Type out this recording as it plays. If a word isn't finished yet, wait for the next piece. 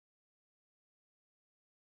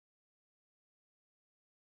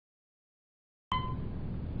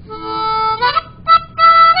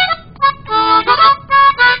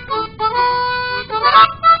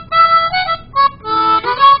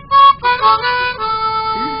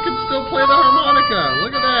still play the harmonica.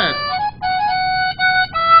 Look at that.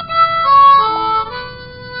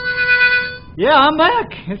 Yeah, I'm back.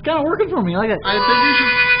 It's kind of working for me. I like it.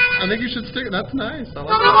 I think you should stick. That's nice. I like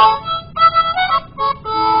that.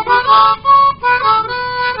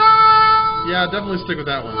 Yeah, definitely stick with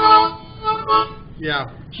that one. Yeah.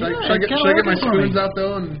 Should I get my spoons out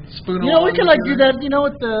though and spoon? You know, we could like do that. You know,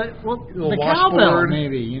 with the cowbell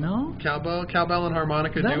maybe. You know. Cowbell and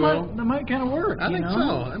harmonica duo. That might kind of work. I think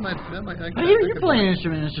so. That might. I hear you play an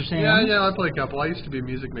instrument, Mr. Sam. Yeah, I play a couple. I used to be a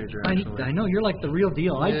music major. Actually. I know you're like the real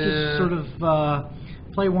deal. I just sort of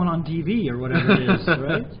play one on TV or whatever it is,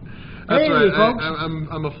 right? That's right. Folks.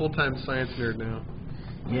 I'm a full-time science nerd now.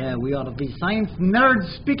 Yeah, we are the science nerds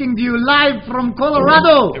speaking to you live from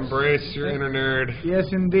Colorado. Embrace your inner nerd.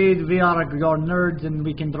 Yes, indeed. We are your nerds, and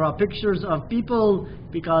we can draw pictures of people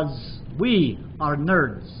because we are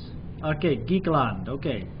nerds. Okay, Geekland.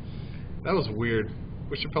 Okay. That was weird.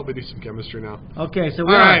 We should probably do some chemistry now. Okay, so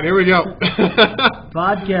all right, here we go.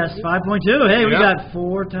 Podcast 5.2. Hey, we got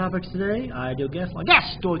 4 topics today. Ideal gas law,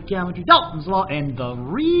 gas stoichiometry, Dalton's law, and the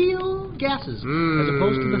real gases, as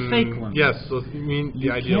opposed to the fake ones. Yes, so you mean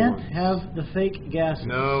the ideal ones. You can't have the fake gases.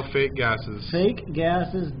 No fake gases. Fake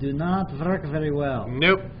gases do not work very well.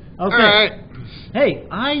 Nope. Okay. All right. Hey,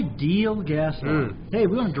 ideal gas law. Hey,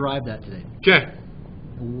 we're going to derive that today. Okay.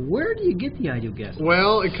 Where do you get the ideal gas law?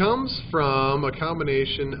 Well, it comes from a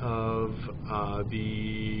combination of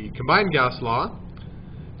the combined gas law,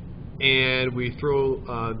 and we throw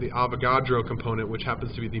the Avogadro component, which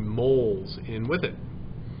happens to be the moles, in with it.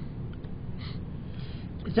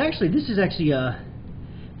 This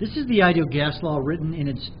is the ideal gas law written in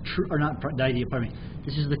its true, or not the ideal, pardon me.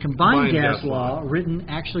 This is the combined gas law written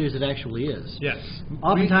actually as it actually is. Yes.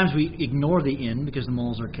 Oftentimes we ignore the in because the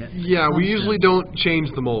moles are kept. Yeah, we usually don't change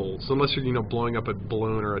the moles unless you're blowing up a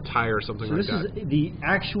balloon or a tire or something like that. So this is the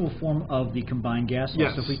actual form of the combined gas law.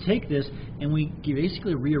 Yes. So if we take this and we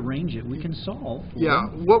basically rearrange it, we can solve. Yeah.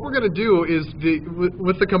 What we're going to do is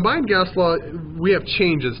with the combined gas law, we have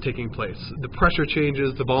changes taking place. The pressure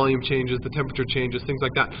changes, the volume changes, the temperature changes, things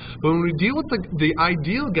like that. But when we deal with the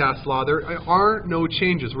ideal gas law, there are no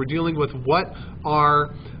changes. We're dealing with what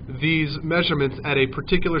are these measurements at a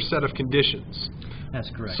particular set of conditions. That's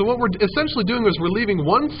correct. So what we're essentially doing is we're leaving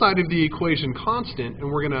one side of the equation constant, and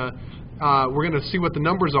we're gonna see what the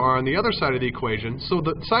numbers are on the other side of the equation. So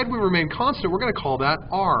the side we remain constant, we're going to call that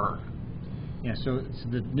R. Yeah. So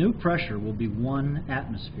the new pressure will be 1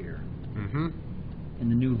 atmosphere. Mm-hmm. And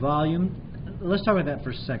the new volume. Let's talk about that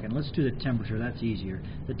for a second. Let's do the temperature. That's easier.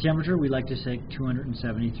 The temperature, we like to say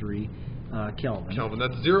 273 Kelvin. Kelvin,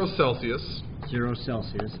 that's 0 Celsius. 0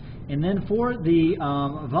 Celsius. And then for the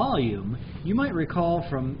volume, you might recall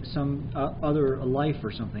from some other life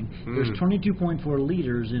or something, there's 22.4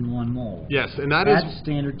 liters in 1 mole. Yes, and that is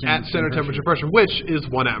standard temperature pressure, which is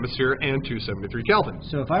 1 atmosphere and 273 Kelvin.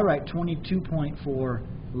 So if I write 22.4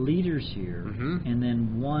 liters here, and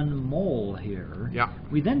then 1 mole here,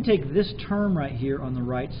 we then take this term right here on the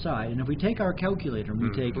right side, and if we take our calculator and we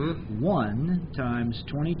take 1 times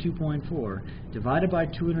 22.4 divided by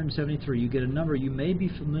 273, you get a number you may be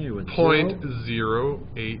familiar with.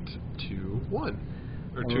 0.0821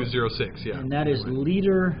 or 206, yeah. And that is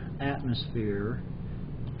liter atmosphere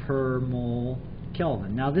per mole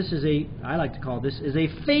Kelvin. Now this is I like to call this is a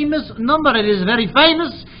famous number. It is very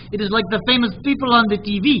famous. It is like the famous people on the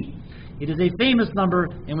TV. It is a famous number,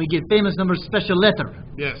 and we give famous numbers special letter.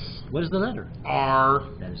 Yes. What is the letter? R.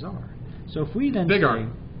 That is R. So if we then big say R.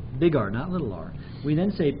 Big R, not little r. We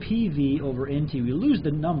then say PV over NT. We lose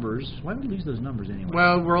the numbers. Why would we lose those numbers anyway?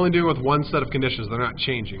 Well, we're only dealing with one set of conditions. They're not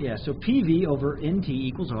changing. Yeah, so PV over NT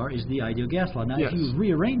equals R is the ideal gas law. Now, if you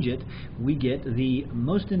rearrange it, we get the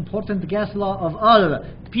most important gas law of all.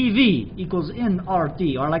 PV equals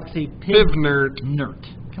nRT, or I like to say PIV-NERT. Nert.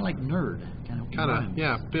 Kind of like nerd. Kind of,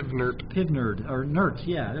 yeah, PIV-NERT. PIV-NERT, or NERT,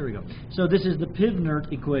 yeah, there we go. So this is the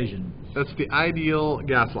PIV-NERT equation. That's the ideal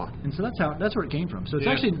gas law. And so that's where it came from. So it's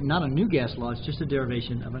actually not a new gas law, it's just a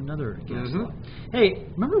derivation of another gas law. Hey,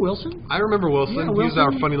 remember Wilson? I remember Wilson. Yeah, He's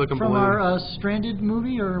our funny looking from balloon. Our Stranded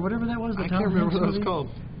movie, or whatever that was. I can't remember what that was called.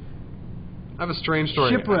 I have a strange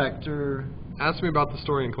story. Shipwrecked, or... Ask me about the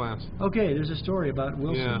story in class. Okay, there's a story about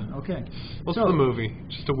Wilson. Yeah. Okay. What's the movie?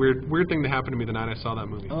 Just a weird thing that happened to me the night I saw that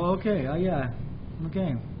movie. Oh, okay. Yeah.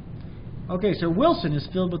 Okay. Okay, so Wilson is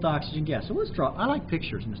filled with oxygen gas. So let's draw. I like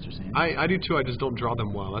pictures, Mr. Sam. I do too. I just don't draw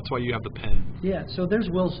them well. That's why you have the pen. Yeah, so there's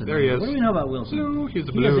Wilson. There he is. What do we know about Wilson? No, he's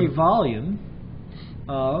a balloon. He has a volume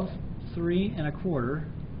of 3¼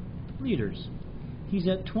 liters. He's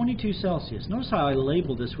at 22 Celsius. Notice how I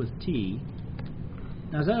labeled this with T.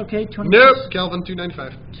 Now, is that okay? 26? Nope, Kelvin,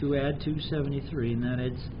 295. To add 273, and that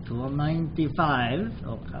adds 295.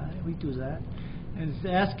 Okay, we do that. And it's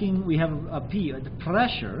asking, we have a P, the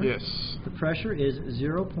pressure. Yes. The pressure is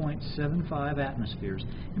 0.75 atmospheres.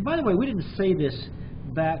 And by the way, we didn't say this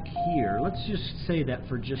back here. Let's just say that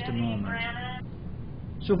for just a moment.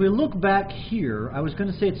 So if we look back here, I was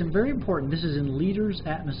going to say it's very important, this is in liters,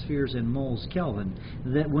 atmospheres, and moles Kelvin,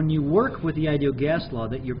 that when you work with the ideal gas law,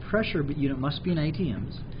 that your pressure unit must be in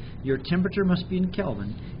ATMs, your temperature must be in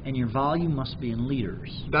Kelvin, and your volume must be in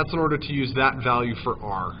liters. That's in order to use that value for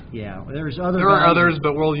R. Yeah, there's other There are values. others,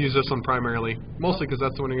 but we'll use this one primarily, mostly because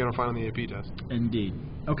that's the one you're going to find on the AP test. Indeed.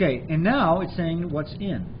 Okay, and now it's saying what's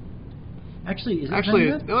in. Actually, is it Actually,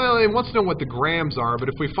 saying that? well, it wants to know what the grams are, but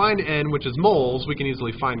if we find N, which is moles, we can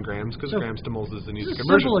easily find grams, because So, grams to moles is an easy It's a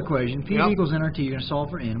conversion. simple equation. P Yep. equals nRT. You're going to solve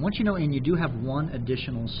for N. Once you know N, you do have one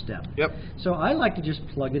additional step. Yep. So I like to just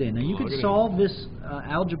plug it in. Now you Plug could it in. solve this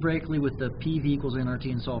algebraically with the PV equals nRT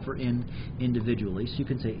and solve for N individually. So you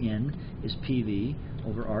can say N is PV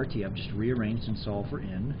over RT. I've just rearranged and solved for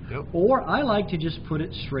N. Yep. Or I like to just put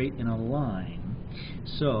it straight in a line.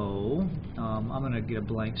 So I'm going to get a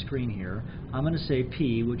blank screen here. I'm going to say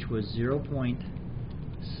P, which was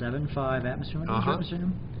 0.75 atmosphere. Uh-huh.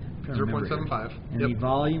 0.75. And Yep. the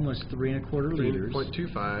volume was 3 1/4 liters.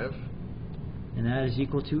 3.25. And that is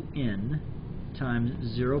equal to N times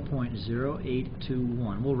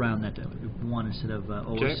 0.0821. We'll round that to 1 instead of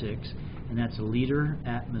 0.06. And that's a liter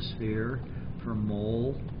atmosphere per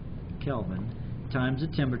mole Kelvin times the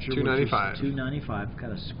temperature, 295. which is 295. Got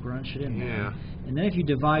to scrunch it in there. Yeah. And then if you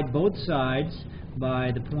divide both sides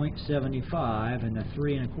by the 0.75 and the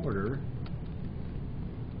 3 1/4,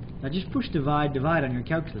 now just push divide on your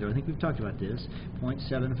calculator. I think we've talked about this.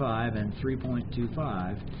 0.75 and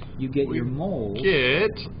 3.25. You get your moles.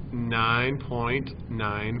 Get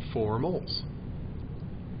 9.94 moles.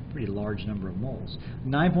 Pretty large number of moles.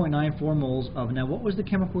 9.94 moles of, now what was the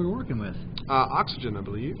chemical we were working with? Oxygen, I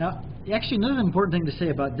believe. Now, actually another important thing to say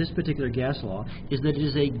about this particular gas law is that it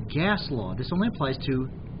is a gas law. This only applies to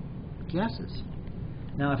gases.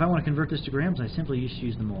 Now, if I want to convert this to grams, I simply just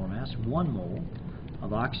use the molar mass. 1 mole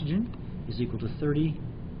of oxygen is equal to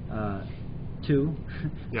 32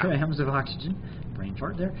 grams of oxygen. Brain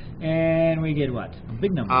fart there. And we get what? A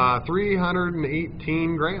big number.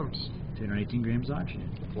 318 grams. 218 grams of oxygen.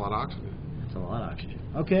 That's a lot of oxygen. That's a lot of oxygen.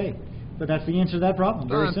 Okay, but that's the answer to that problem.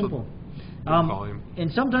 Very That's simple. Volume.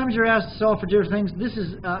 And sometimes you're asked to solve for different things. This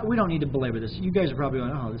is we don't need to belabor this. You guys are probably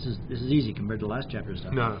going, oh, this is easy compared to the last chapter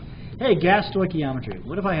stuff. No. Hey, gas stoichiometry.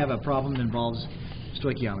 What if I have a problem that involves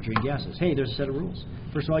stoichiometry and gases? Hey, there's a set of rules.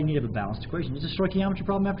 First of all, you need to have a balanced equation. It's a stoichiometry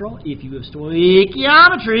problem after all. If you have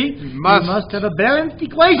stoichiometry, you must have a balanced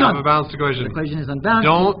equation. Have a balanced equation. The equation is unbalanced.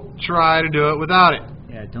 Don't try to do it without it.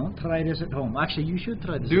 Yeah, don't try this at home. Actually, you should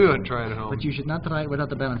try this Do at it. home. Try it at home. But you should not try it without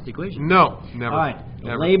the balanced equation. No, never. All right.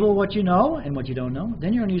 Never. Label what you know and what you don't know.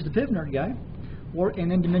 Then you're going to use the pivnerd guy,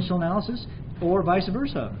 and then dimensional analysis, or vice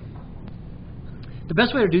versa. The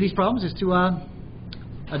best way to do these problems is to do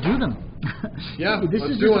them. Yeah, This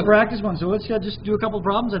let's is do just one. a practice one. So let's just do a couple of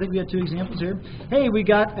problems. I think we got 2 examples here. Hey, we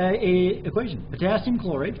got a equation. Potassium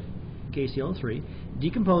chlorate, KCl3,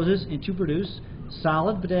 decomposes to produce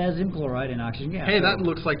solid potassium chloride and oxygen gas. Hey, that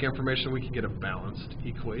looks like information we can get a balanced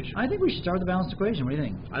equation. I think we should start with the balanced equation. What do you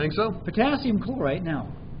think? I think so. Potassium chloride. Now,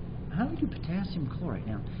 how do we do potassium chloride?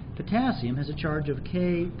 Now, potassium has a charge of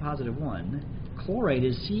K positive 1. Chloride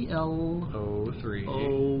is O3.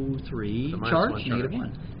 ClO3. So minus Charge, one negative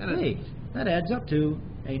charge. 1. And Hey, that adds up to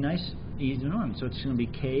a nice even one. So it's going to be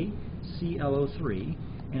KClO3.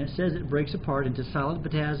 And it says it breaks apart into solid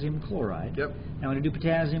potassium chloride. Yep. Now, when you do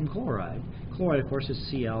potassium chloride, chloride, of course, is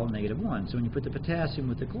Cl negative 1. So when you put the potassium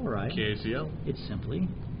with the chloride, KCl. it's simply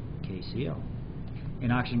KCl.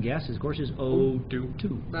 And oxygen gas, of course, is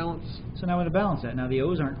O2. Balance. So now we're going to balance that. Now, the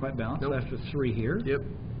O's aren't quite balanced. Nope. Left with 3 here, Yep.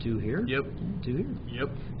 2 here, Yep. and 2 here. Yep.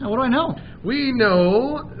 Now, what do I know? We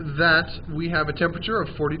know that we have a temperature of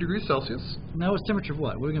 40 degrees Celsius. Now, it's temperature of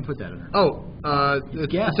what? What are we going to put that under? Oh,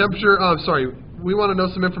 it's Gas. the temperature. Oh, sorry. We want to know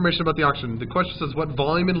some information about the oxygen. The question says, what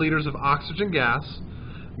volume in liters of oxygen gas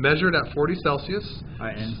measured at 40 Celsius, All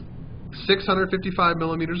right, and 655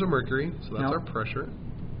 millimeters of mercury, so that's Now- our pressure.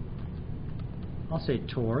 I'll say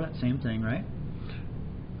torr, that same thing, right?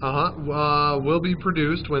 Will be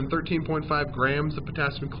produced when 13.5 grams of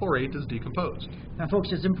potassium chlorate is decomposed. Now,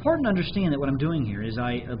 folks, it's important to understand that what I'm doing here is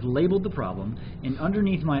I have labeled the problem, and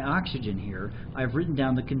underneath my oxygen here, I've written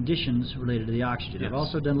down the conditions related to the oxygen. Yes. I've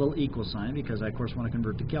also done a little equal sign because I, of course, want to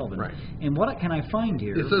convert to Kelvin. Right. And what can I find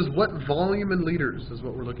here? It says what volume in liters is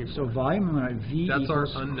what we're looking for. So volume, I'm going to V That's our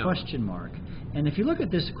equals unknown. question mark. And if you look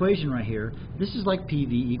at this equation right here, this is like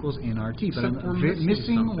PV equals nRT, but Except I'm we're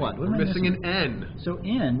missing what? We're missing an N. So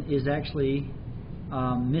N is actually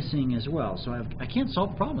missing as well. So I can't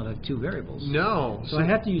solve the problem if I have two variables. No. So I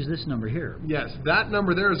have to use this number here. Yes, that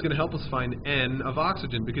number there is going to help us find N of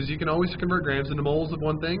oxygen, because you can always convert grams into moles of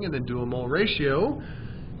one thing and then do a mole ratio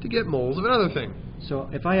to get moles of another thing. So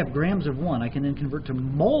if I have grams of one, I can then convert to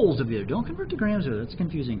moles of the other. Don't convert to grams of it. That's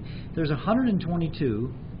confusing. There's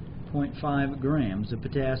 122.5 grams of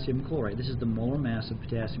potassium chloride. This is the molar mass of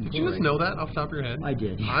potassium chloride. Did you just know that off the top of your head? I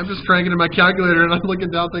did. I'm just cranking in my calculator and I'm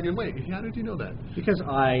looking down thinking, wait, how did you know that? Because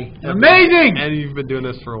I am amazing! And you've been doing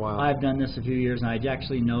this for a while. I've done this a few years and I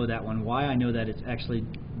actually know that one. Why I know that, it's actually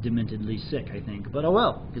dementedly sick, I think. But oh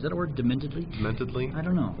well. Is that a word, dementedly? Dementedly? I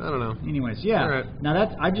don't know. I don't know. Anyways, yeah. All right. Now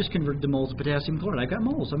I just converted to moles of potassium chloride. I've got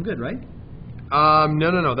moles. I'm good, right?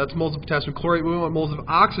 No. That's moles of potassium chlorate. We want moles of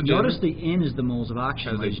oxygen. Notice the N is the moles of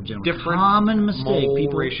oxygen, ladies and gentlemen. Different common mistake.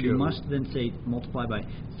 People ratio. You must then say multiply by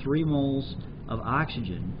 3 moles of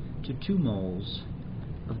oxygen to 2 moles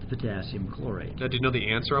of the potassium chlorate. Now, do you know the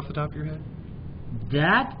answer off the top of your head?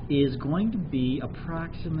 That is going to be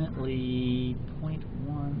approximately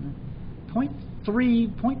 0.1, 0.3,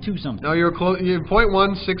 0.2 something. No, you're close. You're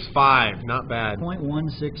 0.165. Not bad.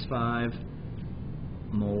 0.165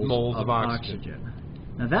 moles of oxygen.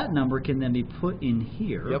 Now that number can then be put in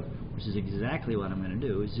here, which is exactly what I'm going to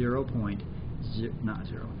do.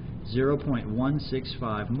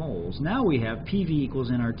 0.165 moles. Now we have PV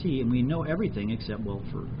equals nRT, and we know everything except, well,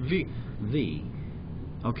 for V.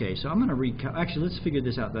 Okay, so I'm going to actually, let's figure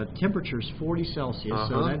this out. The temperature is 40 Celsius,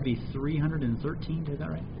 so that'd be 313, is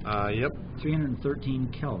that right? Yep. 313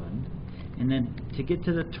 Kelvin. And then to get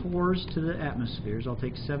to the torrs to the atmospheres, I'll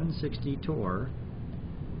take 760 torr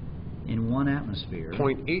in 1 atmosphere.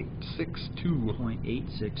 0.862.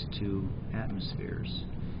 0.862 atmospheres.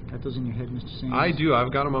 Got those in your head, Mr. Sanders? I do.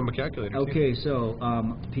 I've got them on my calculator. Okay, so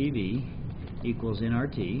PV equals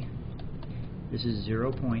nRT. This is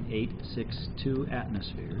 0.862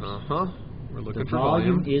 atmospheres. We're looking the for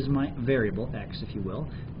volume is my variable, X, if you will.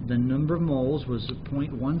 The number of moles was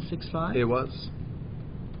 0.165. It was.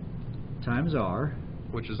 Times R.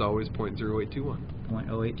 Which is always 0.0821.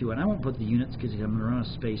 0.0821. I won't put the units because I'm going to run out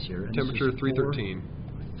of space here. And temperature 313.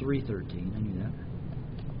 313, I knew that.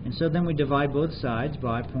 And so then we divide both sides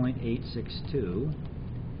by 0.862.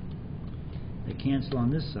 They cancel on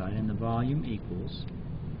this side, and the volume equals...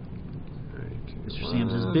 Mr.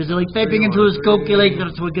 Sams is busily typing into his calculator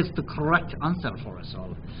so he gets the correct answer for us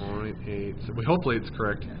all. 0.8. Hopefully it's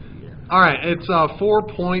correct. All right, it's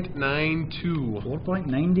 4.92.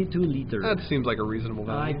 4.92 liters. That seems like a reasonable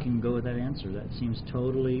value. I can go with that answer. That seems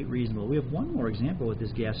totally reasonable. We have one more example with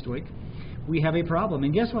this gas stoic. We have a problem,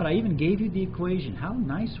 and guess what? I even gave you the equation. How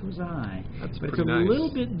nice was I? That's but pretty it's a nice. little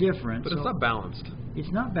bit different. But it's not balanced.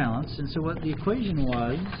 It's not balanced, and so what the equation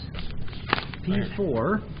was,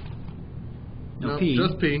 P4. No, P.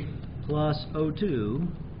 Just P. Plus O2.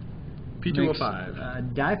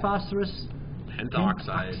 P2O5. Diphosphorus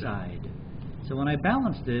pentoxide. So when I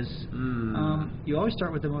balance this, you always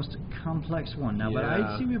start with the most complex one. Now, but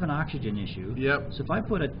I see we have an oxygen issue. Yep. So if I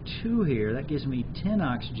put a 2 here, that gives me 10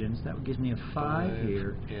 oxygens. That gives me a 5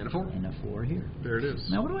 here. And a 4. And a 4 here. There it is.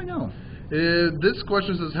 Now, what do I know? This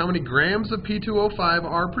question says how many grams of P2O5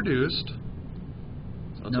 are produced.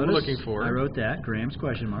 That's what we're looking for. I wrote that, grams,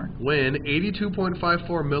 question mark. When 82.54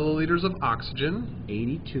 milliliters of oxygen.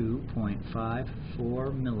 82.54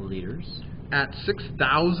 milliliters. At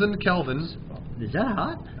 6,000 kelvins. Is that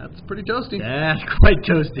hot? That's pretty toasty. That's quite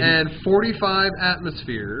toasty. And 45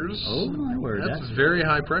 atmospheres. Oh my word. That's very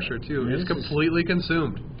high pressure too. It's completely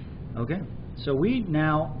consumed. Okay. So we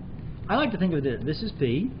now, I like to think of it, this is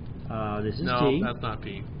P. This is T. No, that's not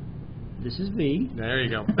P. This is V. There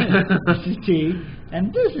you go. This is T.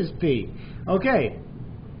 And this is P. Okay.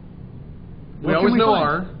 We always know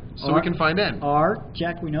R, so we can find N. R,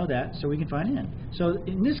 check, we know that, so we can find N. So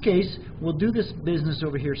in this case, we'll do this business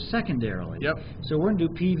over here secondarily. Yep. So we're going to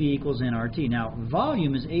do PV equals nRT. Now,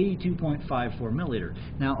 volume is 82.54 milliliter.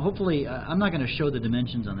 Now, hopefully, I'm not going to show the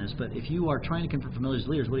dimensions on this, but if you are trying to convert from milliliters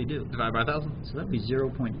to liters, what do you do? Divide by 1,000. So that would be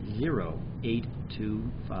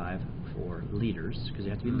 0.08254 liters, because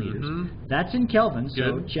they have to be in liters. That's in Kelvin,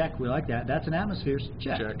 so check, we like that. That's in atmospheres,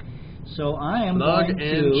 check. So I am going to... Plug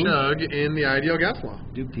and chug in the ideal gas law.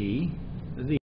 Do P.